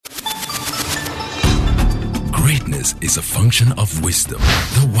greatness is a function of wisdom.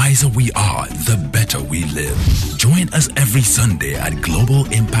 The wiser we are, the better we live. Join us every Sunday at Global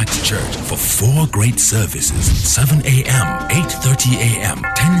Impact Church for 4 great services: 7 a.m., 8:30 a.m.,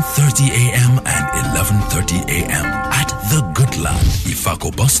 10:30 a.m., and 11:30 a.m. at The Good Land,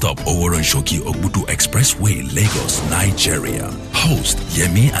 Ifako Bus Stop, Oworonshoki Ogbudu Expressway, Lagos, Nigeria. Host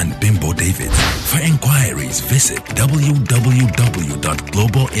Yemi and Bimbo David. For inquiries, visit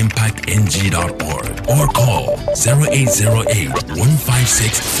www.globalimpactng.org or call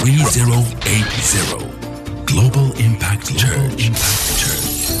 0808-156-3080. Global Impact Church.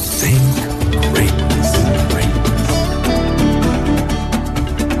 Think greatness.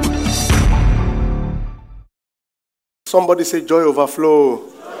 Somebody say joy overflow.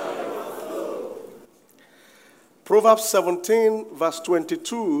 Proverbs 17 verse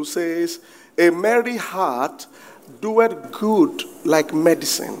 22 says, a merry heart doeth good like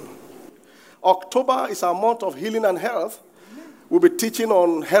medicine. October is a month of healing and health. We'll be teaching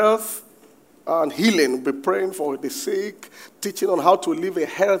on health and healing. We'll be praying for the sick, teaching on how to live a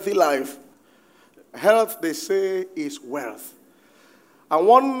healthy life. Health, they say, is wealth. And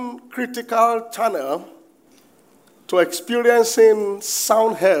one critical channel to experiencing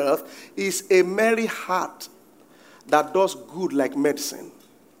sound health is a merry heart that does good like medicine.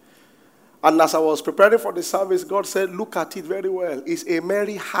 And as I was preparing for the service, God said, look at it very well. It's a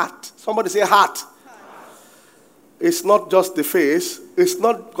merry heart. Somebody say heart. It's not just the face. It's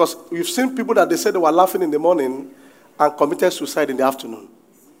not because we've seen people that they said they were laughing in the morning and committed suicide in the afternoon.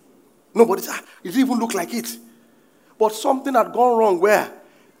 Nobody said, it didn't even look like it. But something had gone wrong where?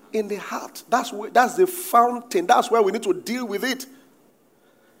 In the heart. That's the fountain. That's where we need to deal with it.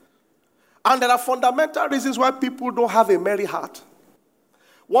 And there are fundamental reasons why people don't have a merry heart.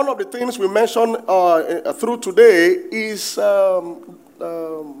 One of the things we mentioned through today is the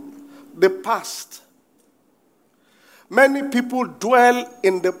past. Many people dwell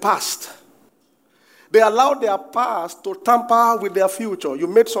in the past. They allow their past to tamper with their future. You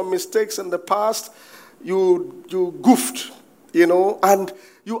made some mistakes in the past. You goofed, and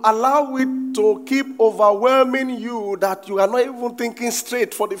you allow it to keep overwhelming you that you are not even thinking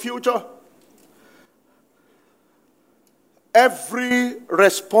straight for the future. Every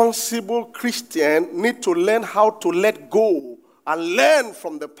responsible Christian needs to learn how to let go and learn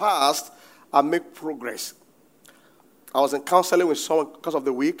from the past and make progress. I was in counseling with someone because of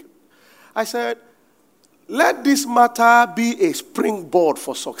the week. I said, let this matter be a springboard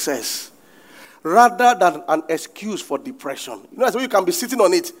for success rather than an excuse for depression. That's why you can be sitting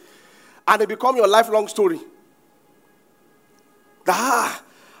on it and it become your lifelong story. How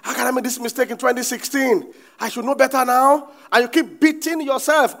can I make this mistake in 2016? I should know better now. And you keep beating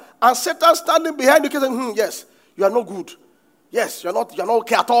yourself. And Satan standing behind you saying, yes, you are no good. Yes, you're not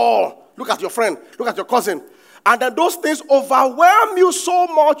okay at all. Look at your friend. Look at your cousin. And then those things overwhelm you so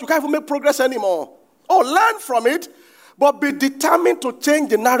much, you can't even make progress anymore. Learn from it, but be determined to change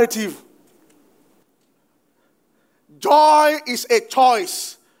the narrative. Joy is a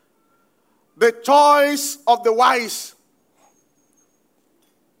choice. The choice of the wise.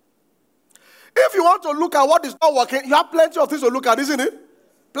 If you want to look at what is not working, you have plenty of things to look at, isn't it?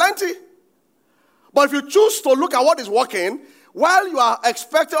 Plenty. But if you choose to look at what is working, while you are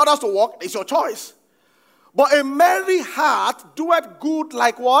expecting others to work, it's your choice. But a merry heart doeth good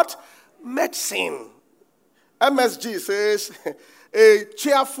like what? Medicine. MSG says, a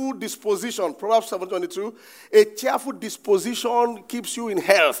cheerful disposition, Proverbs 7:22, a cheerful disposition keeps you in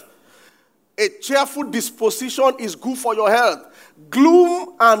health. A cheerful disposition is good for your health.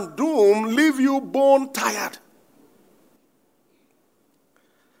 Gloom and doom leave you bone tired.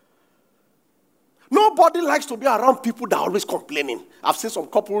 Nobody likes to be around people that are always complaining. I've seen some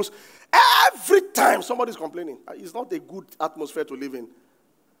couples, every time somebody's complaining. It's not a good atmosphere to live in.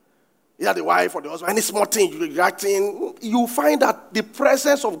 Either the wife or the husband, any small thing you're reacting, you find that the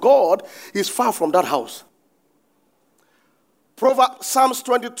presence of God is far from that house. Psalms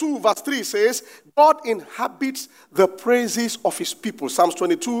 22 verse 3 says, God inhabits the praises of his people. Psalms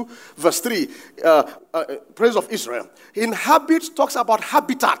 22 verse 3, praise of Israel. Inhabit talks about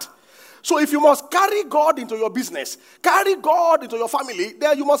habitat. So if you must carry God into your business, carry God into your family,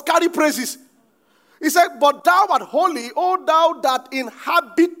 then you must carry praises. He said, but thou art holy, O thou that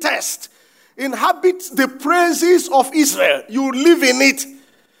inhabit the praises of Israel. You live in it.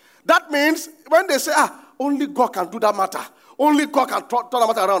 That means when they say, only God can do that matter. Only God can turn that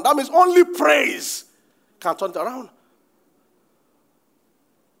matter around. That means only praise can turn it around.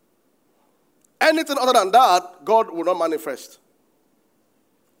 Anything other than that, God will not manifest.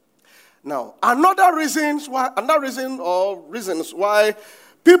 Now, another reasons why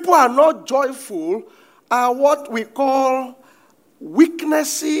people are not joyful are what we call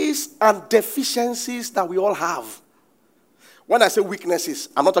weaknesses and deficiencies that we all have. When I say weaknesses,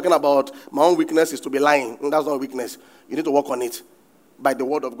 I'm not talking about my own weakness is to be lying. That's not a weakness. You need to work on it by the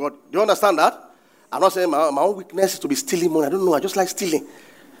word of God. Do you understand that? I'm not saying my own weakness is to be stealing money. I don't know. I just like stealing.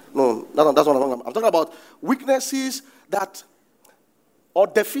 No, that's what I'm talking about. I'm talking about weaknesses that, or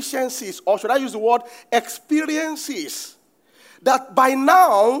deficiencies, or should I use the word experiences, that by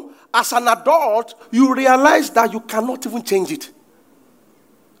now, as an adult, you realize that you cannot even change it.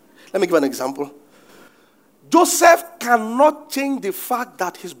 Let me give an example. Joseph cannot change the fact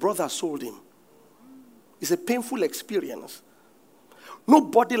that his brother sold him. It's a painful experience.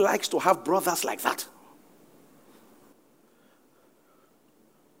 Nobody likes to have brothers like that.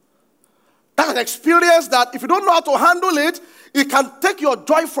 That's an experience that if you don't know how to handle it, it can take your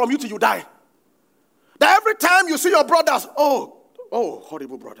joy from you till you die. That every time you see your brothers, oh,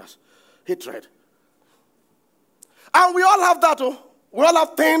 horrible brothers, hatred. And we all have that. We all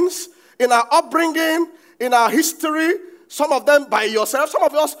have things in our upbringing, in our history, some of them by yourself. Some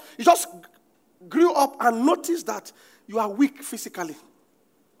of us, you just grew up and noticed that you are weak physically.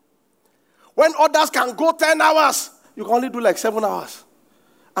 When others can go 10 hours, you can only do like 7 hours.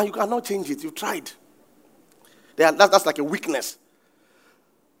 And you cannot change it. You tried. That's like a weakness.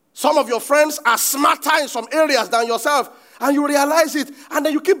 Some of your friends are smarter in some areas than yourself. And you realize it. And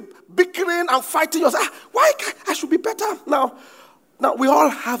then you keep bickering and fighting yourself. Why? I should be better. Now, we all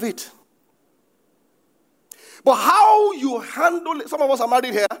have it. But how you handle it, some of us are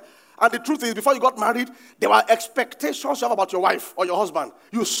married here, and the truth is, before you got married, there were expectations you have about your wife or your husband.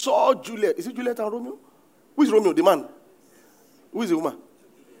 You saw Juliet. Is it Juliet and Romeo? Who is Romeo, the man? Who is the woman?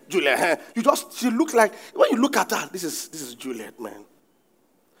 Juliet. She looks like, when you look at her, this is Juliet, man.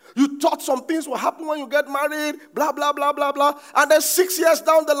 You thought some things will happen when you get married, blah, blah, blah, blah, blah. And then 6 years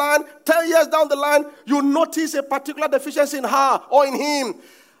down the line, 10 years down the line, you notice a particular deficiency in her or in him.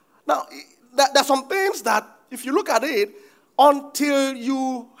 Now, there's some things that, if you look at it, until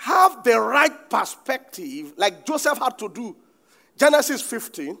you have the right perspective, like Joseph had to do, Genesis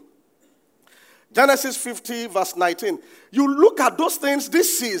 50, verse 19. You look at those things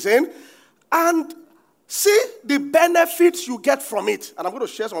this season and see the benefits you get from it. And I'm going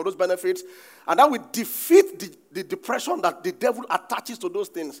to share some of those benefits. And that will defeat the depression that the devil attaches to those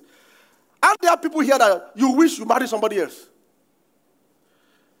things. And there are people here that you wish you married somebody else.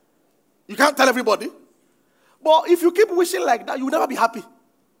 You can't tell everybody. But if you keep wishing like that, you will never be happy.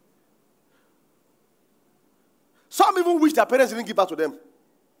 Some even wish their parents didn't give birth to them.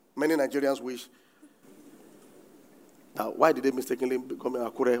 Many Nigerians wish. Now, why did they mistakenly become an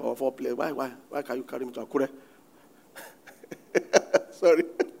Akure or four players? Why can you carry me to Akure? Sorry.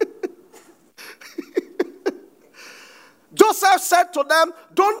 Joseph said to them,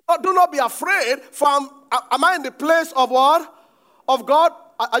 do not be afraid, for am I in the place of what? Of God?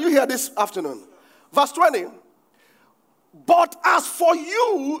 Are you here this afternoon? Verse 20. But as for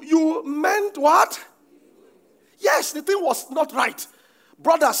you, you meant what? Yes, the thing was not right.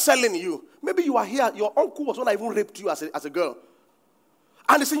 Brothers selling you. Maybe you are here, your uncle was one that even raped you as a girl.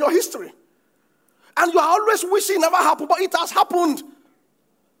 And it's in your history. And you are always wishing it never happened, but it has happened.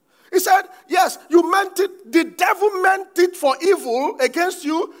 He said, yes, you meant it, the devil meant it for evil against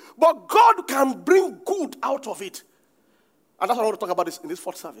you, but God can bring good out of it. And that's what I want to talk about in this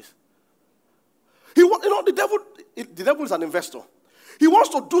fourth service. The devil is an investor. He wants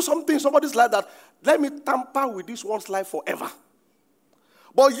to do something in somebody's life that, let me tamper with this one's life forever.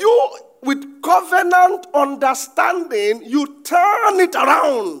 But you, with covenant understanding, you turn it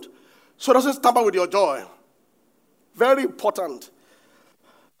around so it doesn't tamper with your joy. Very important.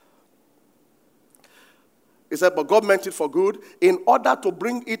 He said, but God meant it for good in order to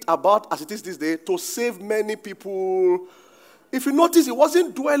bring it about, as it is this day, to save many people. If you notice, it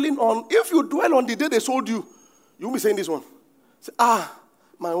wasn't dwelling on, if you dwell on the day they sold you, you won't be saying this one. Say,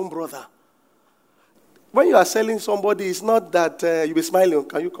 my own brother. When you are selling somebody, it's not that you'll be smiling.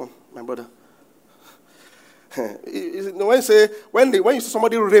 Can you come, my brother? When you see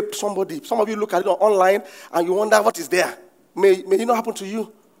somebody raped somebody, some of you look at it online and you wonder what is there. May it not happen to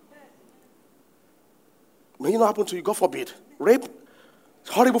you. May it not happen to you, God forbid. Rape, it's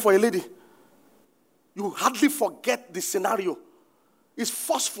horrible for a lady. You hardly forget the scenario. It's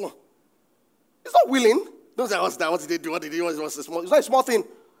forceful. It's not willing. Don't say, what's that? What did they do? What did they do? It's not a small thing.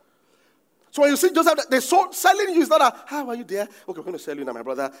 So when you see Joseph, they're selling you. It's not how are you there? Okay, we're going to sell you now, my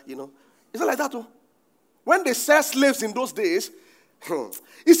brother. It's not like that, too. When they sell slaves in those days,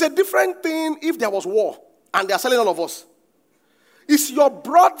 it's a different thing if there was war and they are selling all of us. It's your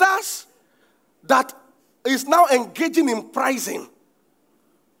brothers that is now engaging in pricing.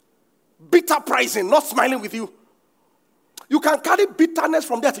 bitter pricing, not smiling with you. You can carry bitterness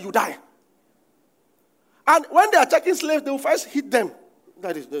from there till you die. And when they are checking slaves, they will first hit them.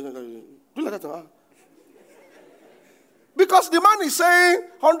 That is, do like that. Because the man is saying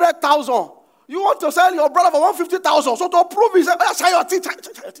 100,000. You want to sell your brother for 150,000. So to prove it, shine your teeth.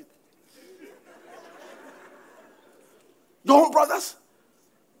 Shine your teeth. Your own brothers.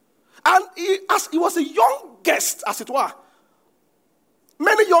 And he was a young guest, as it were.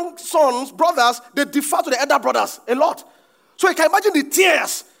 Many young sons, brothers, they defer to the elder brothers a lot. So you can imagine the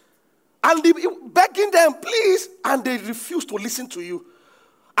tears. And begging them, please. And they refuse to listen to you.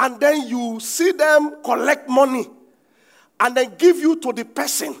 And then you see them collect money. And then give you to the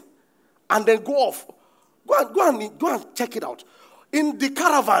person. And then go off. Go and check it out. In the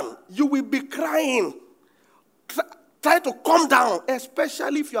caravan, you will be crying. Try to calm down.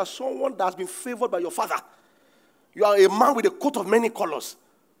 Especially if you are someone that has been favored by your father. You are a man with a coat of many colors.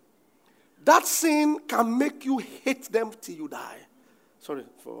 That sin can make you hate them till you die. Sorry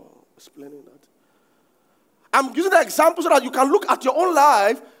for explaining that. I'm using the example so that you can look at your own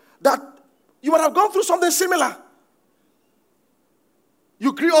life that you might have gone through something similar.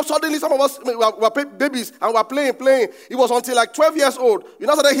 You grew up suddenly, some of us were babies and were playing. It was until like 12 years old. You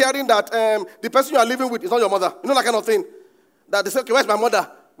now started hearing that the person you are living with is not your mother. You know that kind of thing. That they say, okay, where's my mother?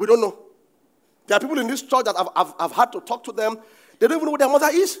 We don't know. There are people in this church that I've had to talk to them. They don't even know who their mother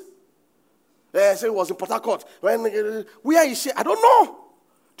is. They say it was in Port Harcourt. Where is she? I don't know.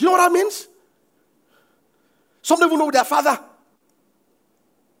 Do you know what that means? Some don't even know their father.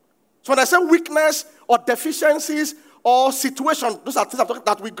 So when I say weakness or deficiencies or situation, those are things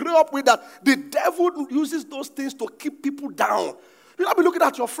that we grew up with, that the devil uses those things to keep people down. You'll not be looking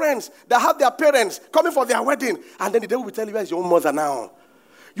at your friends that have their parents coming for their wedding, and then the devil will tell you, where's your own mother now?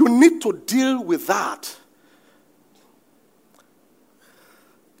 You need to deal with that.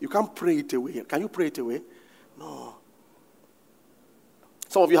 You can't pray it away. Can you pray it away? No.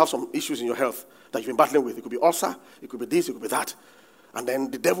 Some of you have some issues in your health that you've been battling with. It could be ulcer, it could be this, it could be that. And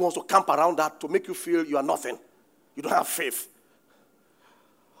then the devil wants to camp around that to make you feel you are nothing. You don't have faith.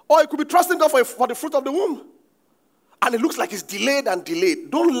 Or it could be trusting God for the fruit of the womb. And it looks like it's delayed and delayed.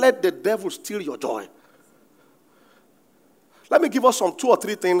 Don't let the devil steal your joy. Let me give us some 2 or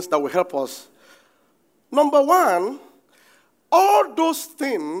 3 things that will help us. Number 1, all those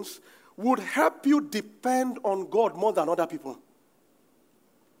things would help you depend on God more than other people.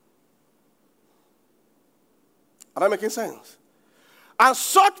 Am I making sense? And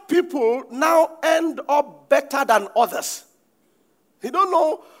such people now end up better than others. You don't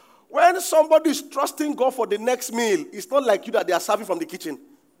know, when somebody is trusting God for the next meal, it's not like you that they are serving from the kitchen.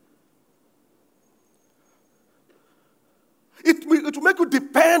 It will make you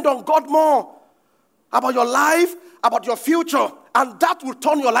depend on God more about your life, about your future, and that will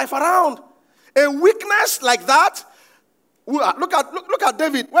turn your life around. A weakness like that, look at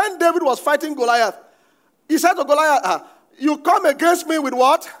David. When David was fighting Goliath, he said to Goliath, you come against me with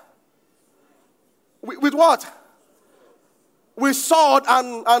what? With what? With sword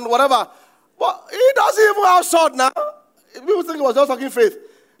and whatever. But he doesn't even have sword now. People think he was just talking faith.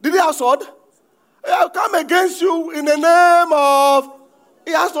 Did he have sword? I'll come against you in the name of...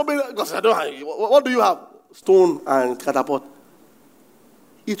 He has to be... Because I don't have... What do you have? Stone and catapult.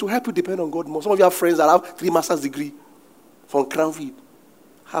 It will help you depend on God more. Some of you have friends that have 3 master's degree from Cranfield,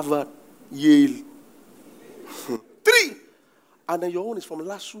 Harvard, Yale. 3. And then your own is from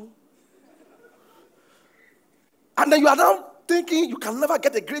LASU. And then you are now thinking you can never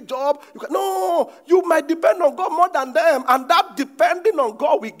get a great job. No, you might depend on God more than them. And that depending on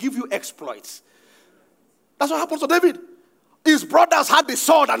God will give you exploits. That's what happened to David. His brothers had the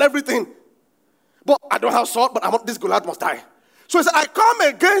sword and everything. But I don't have sword, but this Goliath must die. So he said, I come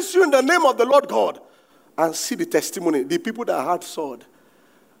against you in the name of the Lord God. And see the testimony. The people that had sword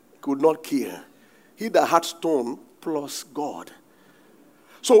could not kill. He that had stone plus God.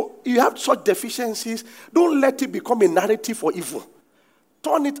 So you have such deficiencies. Don't let it become a narrative for evil.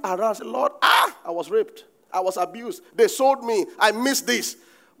 Turn it around. Say, Lord, I was raped. I was abused. They sold me. I missed this.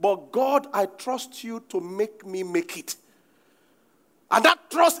 But God, I trust you to make me make it. And that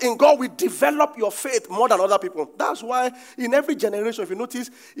trust in God will develop your faith more than other people. That's why in every generation, if you notice,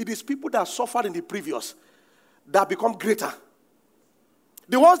 it is people that suffered in the previous that become greater.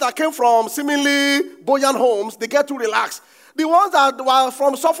 The ones that came from seemingly buoyant homes, they get too relaxed. The ones that were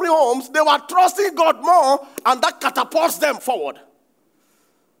from suffering homes, they were trusting God more, and that catapults them forward.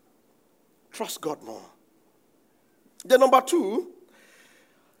 Trust God more. Then number 2,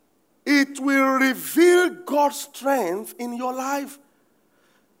 it will reveal God's strength in your life.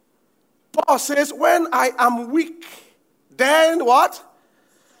 Paul says, when I am weak, then what?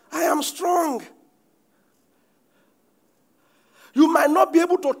 I am am strong. You might not be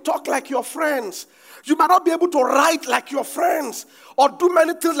able to talk like your friends. You might not be able to write like your friends or do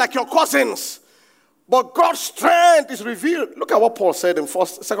many things like your cousins. But God's strength is revealed. Look at what Paul said in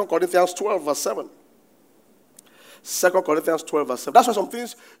 2 Corinthians 12, verse 7. 2 Corinthians 12, verse 7. That's why some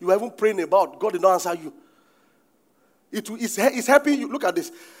things you are even praying about, God did not answer you. It's helping you. Look at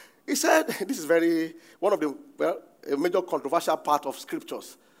this. He said, this is one of the, a major controversial part of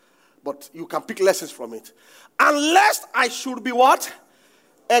scriptures. But you can pick lessons from it. Unless I should be what?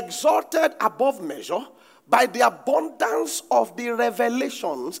 Exalted above measure by the abundance of the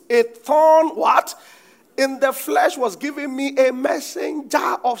revelations. A thorn, what? In the flesh was giving me a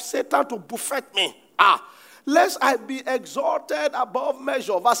messenger of Satan to buffet me. Lest I be exalted above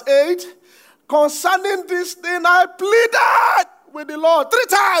measure. Verse 8. Concerning this thing I pleaded with the Lord 3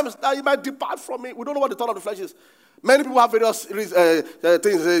 times that he might depart from me. We don't know what the thorn of the flesh is. Many people have various things.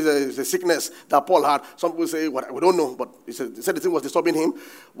 It's a sickness that Paul had. Some people say, we don't know, but he said the thing was disturbing him.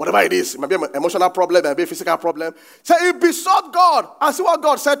 Whatever it is, it might be an emotional problem, it might be a physical problem. So he besought God. And see what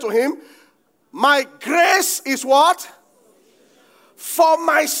God said to him. My grace is what? For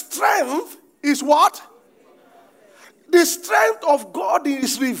my strength is what? The strength of God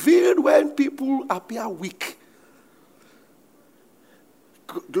is revealed when people appear weak.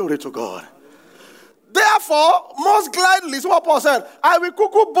 Glory to God. Therefore, most gladly, is what Paul said, I will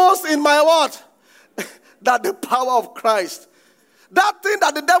cuckoo boast in my what? That the power of Christ. That thing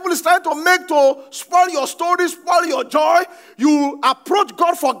that the devil is trying to make to spoil your story, spoil your joy. You approach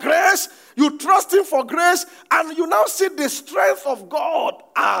God for grace. You trust him for grace. And you now see the strength of God.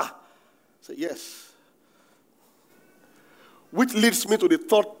 Say yes. Which leads me to the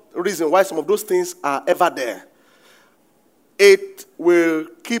third reason why some of those things are ever there. It will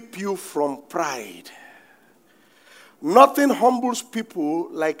keep you from pride. Nothing humbles people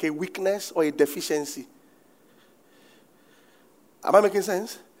like a weakness or a deficiency. Am I making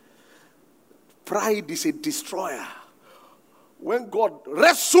sense? Pride is a destroyer. When God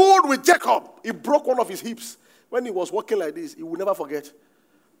wrestled with Jacob, he broke one of his hips. When he was walking like this, he will never forget.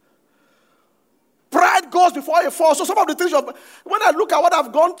 Pride goes before a fall. So some of the things, when I look at what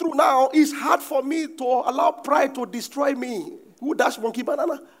I've gone through now, it's hard for me to allow pride to destroy me. Who dash monkey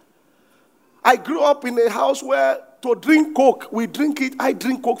banana? I grew up in a house where to drink Coke, we drink it. I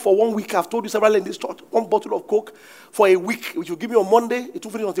drink Coke for 1 week. I've told you several in this church. 1 bottle of Coke for a week, which you give me on Monday, it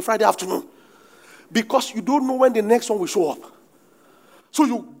will finish on the Friday afternoon. Because you don't know when the next one will show up. So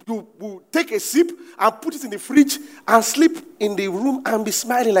you take a sip and put it in the fridge and sleep in the room and be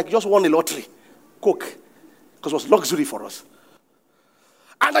smiling like you just won a lottery. Coke. Because it was luxury for us.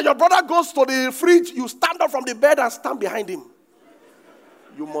 And then your brother goes to the fridge, you stand up from the bed and stand behind him.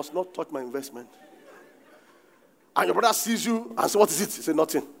 You must not touch my investment. And your brother sees you and says, what is it? He says,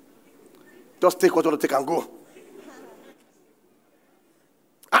 nothing. Just take what you want to take and go.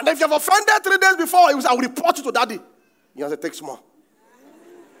 And if you have offended 3 days before, he will say, I will report you to daddy. He has to take more.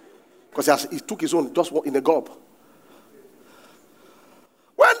 Because he took his own just in a gob.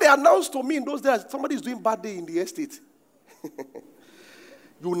 When they announced to me in those days, somebody is doing bad day in the estate.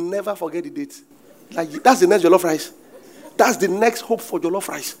 You will never forget the date. Like, that's the next jollof rice. That's the next hope for jollof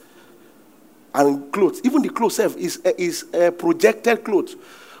rice. And clothes. Even the clothes is projected clothes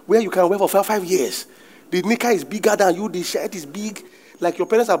where you can wear for 5 years. The knicker is bigger than you. The shirt is big. Like your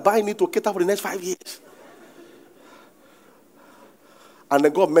parents are buying it to cater for the next 5 years. And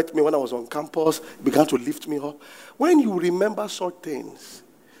then God met me when I was on campus, began to lift me up. When you remember such things,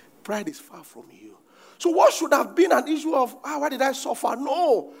 pride is far from you. So what should have been an issue of, why did I suffer?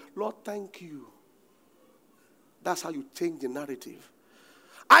 No. Lord, thank you. That's how you change the narrative.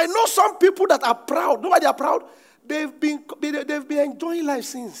 I know some people that are proud. Know why they are proud? They've been enjoying life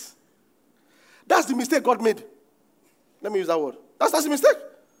since. That's the mistake God made. Let me use that word. That's the mistake.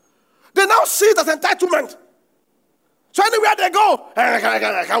 They now see it as entitlement. So anywhere they go,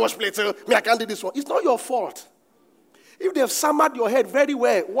 I can't wash plates. I can't do this one. It's not your fault. If they've summered your head very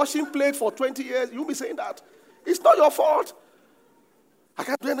well, washing plates for 20 years, you'll be saying that. It's not your fault. I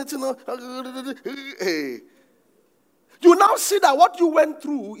can't do anything. Hey. You now see that what you went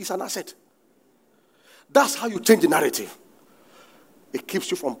through is an asset. That's how you change the narrative. It keeps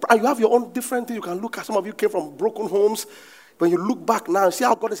you from pride. You have your own different things. You can look at, some of you came from broken homes. When you look back now and see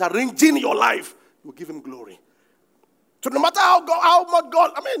how God is arranging your life, you give him glory. So no matter how much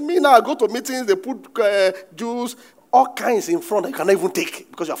God, me now, I go to meetings, they put juice, all kinds in front that you cannot even take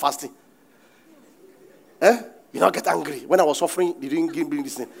because you're fasting. You don't get angry. When I was suffering, they didn't bring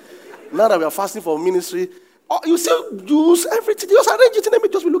this thing. Now that we are fasting for ministry, you see juice, everything, you just arrange it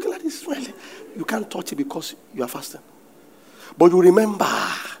and just be looking like this. You can't touch it because you are fasting. But you remember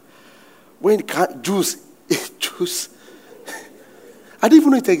When it can't, juice. Juice. I didn't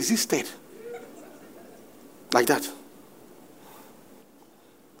even know it existed. Like that.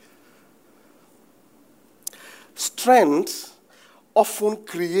 Strength often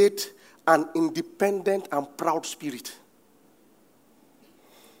create an independent and proud spirit.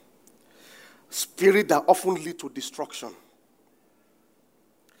 Spirit that often lead to destruction.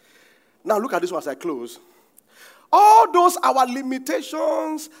 Now look at this one as I close. All those our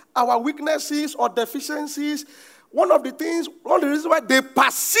limitations, our weaknesses or deficiencies, one of the reasons why they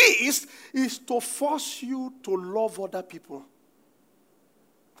persist is to force you to love other people.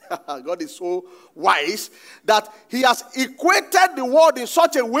 God is so wise that he has equated the world in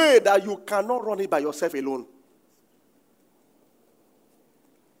such a way that you cannot run it by yourself alone.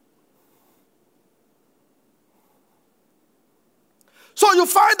 So you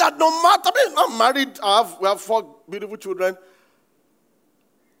find that no matter, I'm married, we have 4 beautiful children.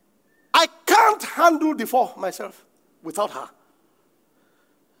 I can't handle the 4 myself without her.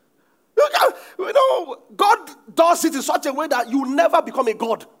 God does it in such a way that you never become a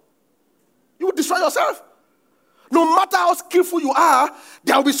god. You will destroy yourself. No matter how skillful you are,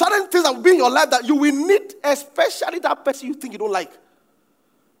 there will be certain things that will be in your life that you will need, especially that person you think you don't like.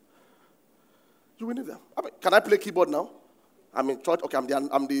 You will need them. Can I play keyboard now? I'm in church. Okay,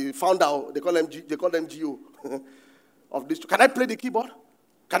 I'm the founder. They call them GO of this. Can I play the keyboard?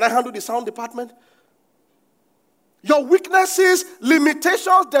 Can I handle the sound department? Your weaknesses,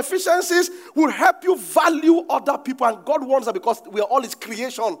 limitations, deficiencies will help you value other people, and God wants that because we are all His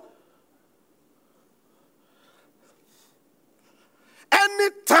creation.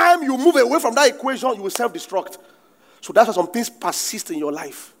 Anytime you move away from that equation, you will self-destruct. So that's why some things persist in your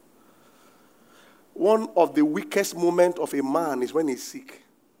life. One of the weakest moments of a man is when he's sick.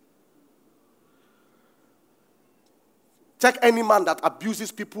 Check any man that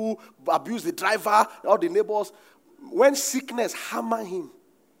abuses people, abuse the driver, or the neighbors. When sickness hammer him,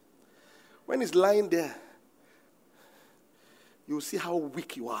 when he's lying there, you will see how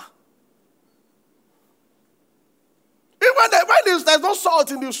weak you are. When there's no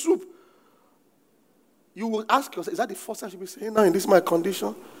salt in the soup, you will ask yourself, is that the first time I should be saying, now in this my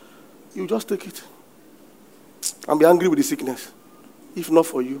condition? You just take it and be angry with the sickness, if not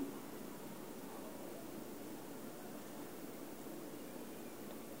for you.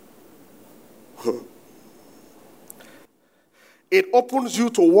 It opens you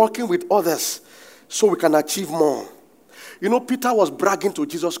to working with others so we can achieve more. You know, Peter was bragging to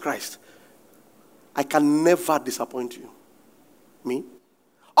Jesus Christ, I can never disappoint you. Me?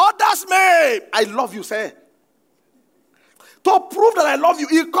 Others may. I love you, sir. To prove that I love you,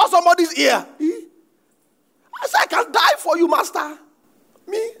 he caught somebody's ear. I said, I can die for you, master.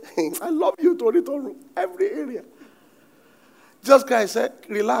 Me? I love you to every area. Jesus Christ said,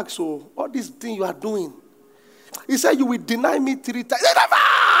 relax, so all this thing you are doing. He said, you will deny me 3 times.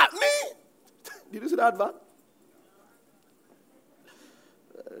 Never! Me? Did you see that advert?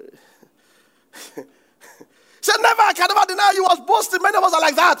 He said, never, I can never deny you. He was boasting. Many of us are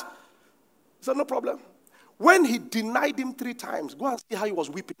like that. He said, no problem. When he denied him 3 times, go and see how he was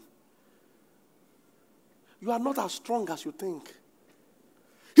weeping. You are not as strong as you think.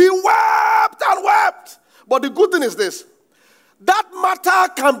 He wept and wept. But the good thing is this. That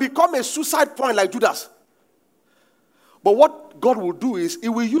matter can become a suicide point like Judas. But what God will do is, He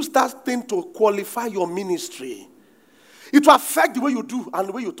will use that thing to qualify your ministry. It will affect the way you do and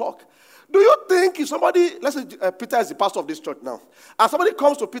the way you talk. Do you think if somebody, let's say Peter is the pastor of this church now, and somebody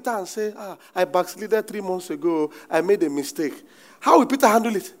comes to Peter and say, I backslided 3 months ago, I made a mistake. How will Peter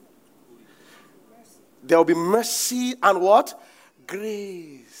handle it? There will be mercy and what?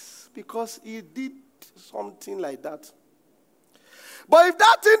 Grace. Because he did something like that. But if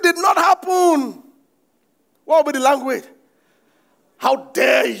that thing did not happen, what will be the language? How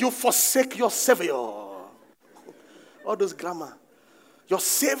dare you forsake your Savior? All those grammar. Your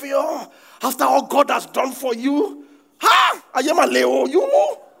Savior, after all God has done for you, I am a Leo.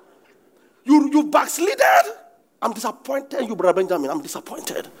 You backslided. I'm disappointed in you, Brother Benjamin. I'm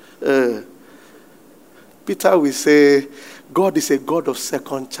disappointed. Peter will say, God is a God of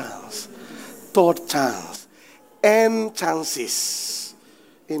second chance, third chance, n chances,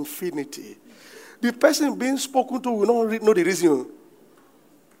 infinity. The person being spoken to will not know the reason.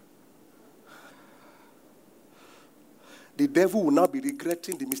 The devil will now be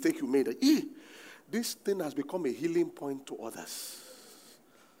regretting the mistake you made. This thing has become a healing point to others.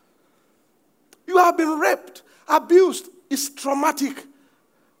 You have been raped, abused. It's traumatic.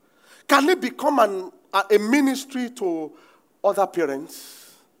 Can it become a ministry to other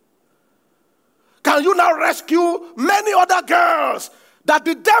parents? Can you now rescue many other girls That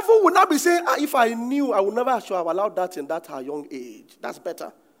the devil will not be saying, if I knew, I would never have allowed that in that young age. That's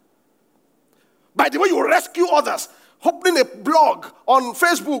better. By the way you rescue others, opening a blog on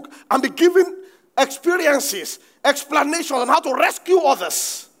Facebook and be giving experiences, explanations on how to rescue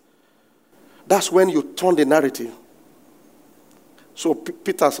others. That's when you turn the narrative. So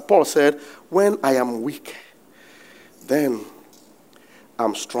Paul said, when I am weak, then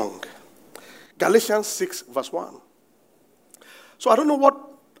I'm strong. Galatians 6 verse 1. So I don't know what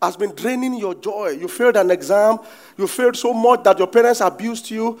has been draining your joy. You failed an exam. You failed so much that your parents abused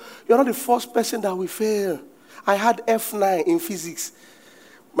you. You're not the first person that will fail. I had F9 in physics.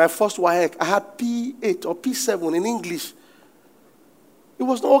 My first WAEC. I had P8 or P7 in English. It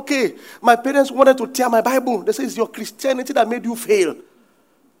was not okay. My parents wanted to tear my Bible. They said, it's your Christianity that made you fail. It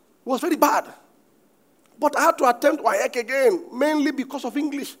was very bad. But I had to attempt WAEC again, mainly because of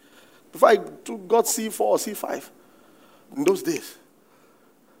English. Before I got C4 or C5 in those days.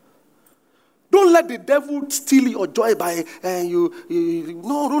 Don't let the devil steal your joy by no,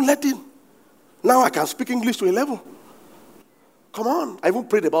 don't let him. Now I can speak English to a level. Come on. I even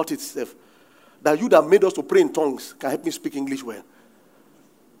prayed about it, Steph. That you that made us to pray in tongues can help me speak English well.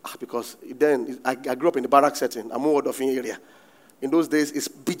 Because then I grew up in the barrack setting. I'm more of an area. In those days, it's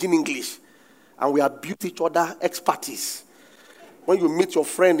pidgin English. And we abuse each other expertise. When you meet your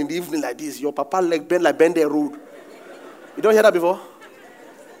friend in the evening like this, your papa leg bend like bend the road. You don't hear that before?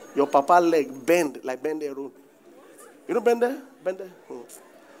 Your papa leg bend like bend the road. You know bend there? Bend there?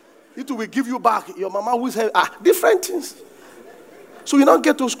 It will give you back. Your mama will say, different things. So you now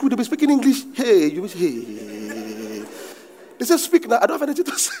get to school, they'll be speaking English. Hey, you will say, hey. They say, speak now. I don't have anything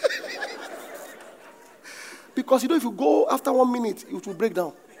to say. Because if you go after 1 minute, it will break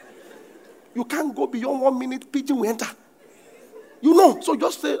down. You can't go beyond 1 minute, pidgin will enter. You know, so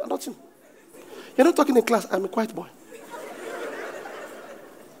just say nothing. You're not talking in class, I'm a quiet boy.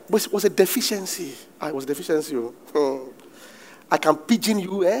 But it was a deficiency. It was a deficiency. I can pidgin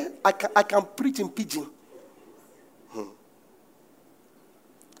you, I can preach in pidgin.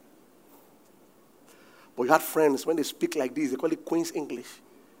 But you had friends, when they speak like this, they call it Queen's English.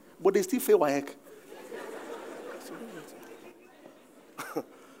 But they still fail WAEC.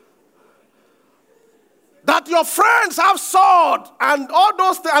 That your friends have sword and all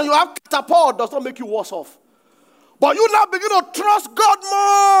those things, and you have catapult, does not make you worse off. But you now begin to trust God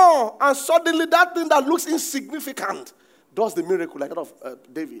more, and suddenly that thing that looks insignificant does the miracle like that of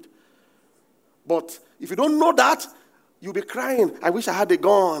David. But if you don't know that, you'll be crying, I wish I had a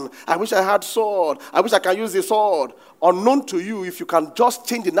gun, I wish I had sword, I wish I can use the sword. Unknown to you, if you can just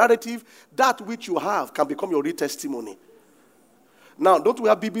change the narrative, that which you have can become your real testimony. Now, don't we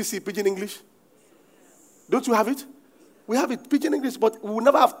have BBC Pidgin English? Don't you have it? We have it, Pidgin English, but we would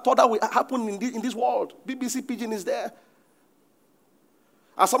never have thought that would happen in this world. BBC Pidgin is there.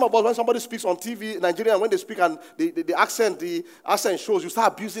 And some of us, when somebody speaks on TV, Nigerian, when they speak and the accent shows, you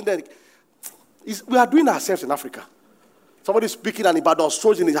start abusing them. We are doing ourselves in Africa. Somebody speaking and Ibadan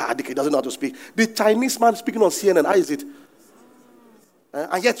shows in his he doesn't know how to speak. The Chinese man speaking on CNN, how is it?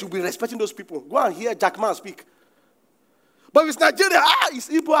 And yet you'll be respecting those people. Go and hear Jack Man speak. But if it's Nigeria, his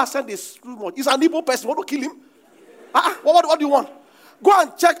Igbo accent is too much. He's an Igbo person. You want to kill him? What do you want? Go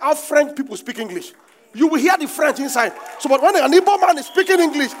and check how French people speak English. You will hear the French inside. So, but when an Igbo man is speaking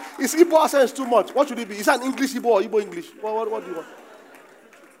English, his Igbo accent is too much. What should it be? Is that an English Igbo or Igbo English? What do you want?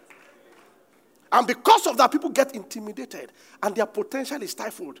 And because of that, people get intimidated and their potential is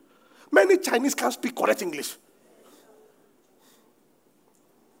stifled. Many Chinese can't speak correct English.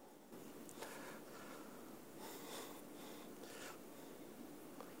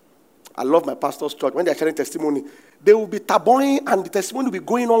 I love my pastor's church. When they are sharing testimony, they will be taboing and the testimony will be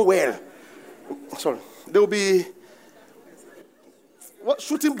going on well. Sorry. They will be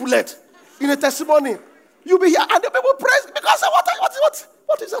shooting bullet in a testimony. You'll be here and the people praise because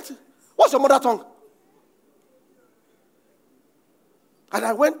what is that? What's your mother tongue?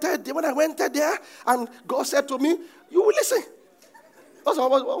 And when I went there and God said to me, you will listen.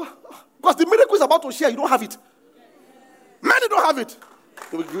 Because the miracle is about to share, you don't have it. Many don't have it.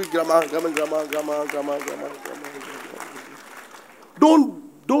 Grandma.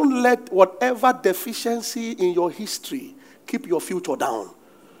 Don't let whatever deficiency in your history keep your future down.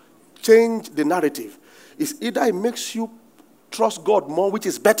 Change the narrative. It's either it makes you trust God more, which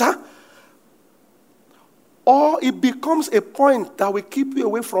is better, or it becomes a point that will keep you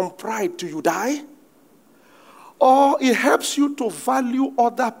away from pride till you die, or it helps you to value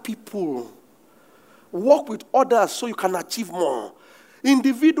other people. Work with others so you can achieve more.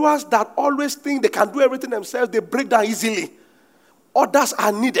 Individuals that always think they can do everything themselves, they break down easily. Others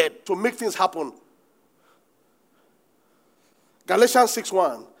are needed to make things happen. Galatians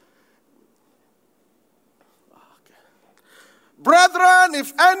 6:1. Brethren,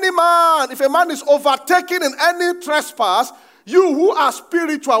 if a man is overtaken in any trespass, you who are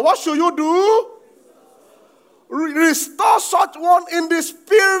spiritual, what should you do? Restore such one in the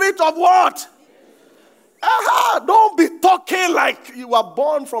spirit of what? Don't be talking like you were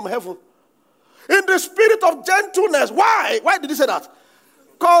born from heaven. In the spirit of gentleness. Why? Why did he say that?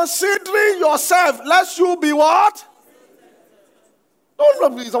 Considering yourself, lest you be what?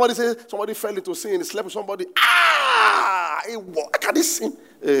 Don't somebody say somebody fell into sin, he slept with somebody. How can this sin?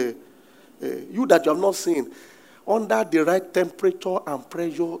 You that you have not seen, under the right temperature and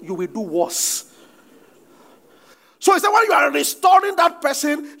pressure, you will do worse. So he said, when you are restoring that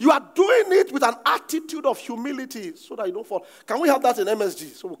person, you are doing it with an attitude of humility so that you don't fall. Can we have that in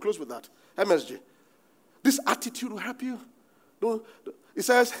MSG? So we'll close with that. MSG. This attitude will help you. It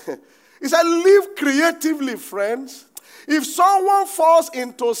says, live creatively, friends. If someone falls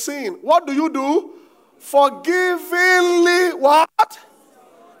into sin, what do? Forgivingly what?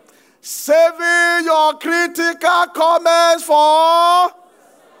 Saving your critical comments for...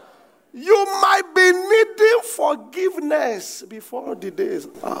 You might be needing forgiveness before the day is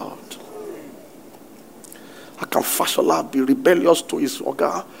out. How can Fashola be rebellious to his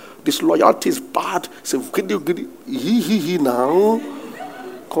organ? Disloyalty is bad. Say, he now.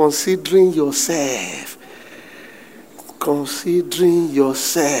 Considering yourself.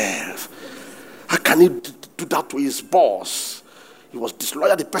 How can he do that to his boss? He was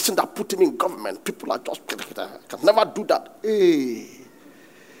disloyal, the person that put him in government. People are just, can never do that.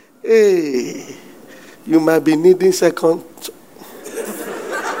 Hey, you might be needing second.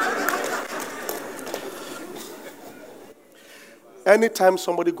 Anytime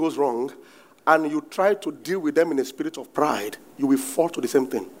somebody goes wrong and you try to deal with them in a spirit of pride, you will fall to the same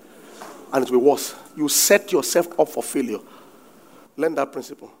thing. And it will be worse. You set yourself up for failure. Learn that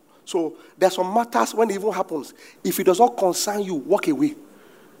principle. So there are some matters when it even happens. If it does not concern you, walk away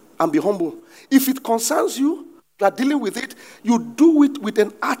and be humble. If it concerns you, you are dealing with it, you do it with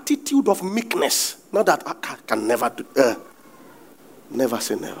an attitude of meekness. Not that I can never do. Never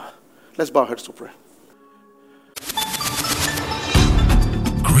say never. Let's bow our heads to pray.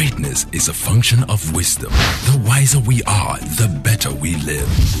 Greatness is a function of wisdom. The wiser we are, the better we live.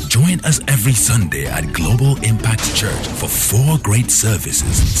 Join us every Sunday at Global Impact Church for 4 great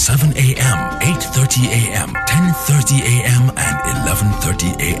services: 7 a.m., 8:30 a.m., 10:30 a.m., and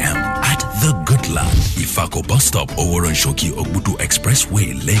 11:30 a.m. at The Good Land, Ifako Bus Stop, Oworonshoki Ogbudu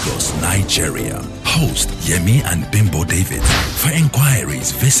Expressway, Lagos, Nigeria. Host Yemi and Bimbo David. For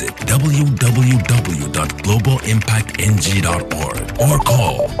inquiries, visit www.globalimpactng.org or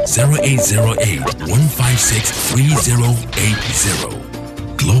call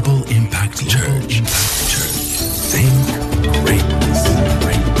 0808-156-3080. Global Impact Church. Think greatness.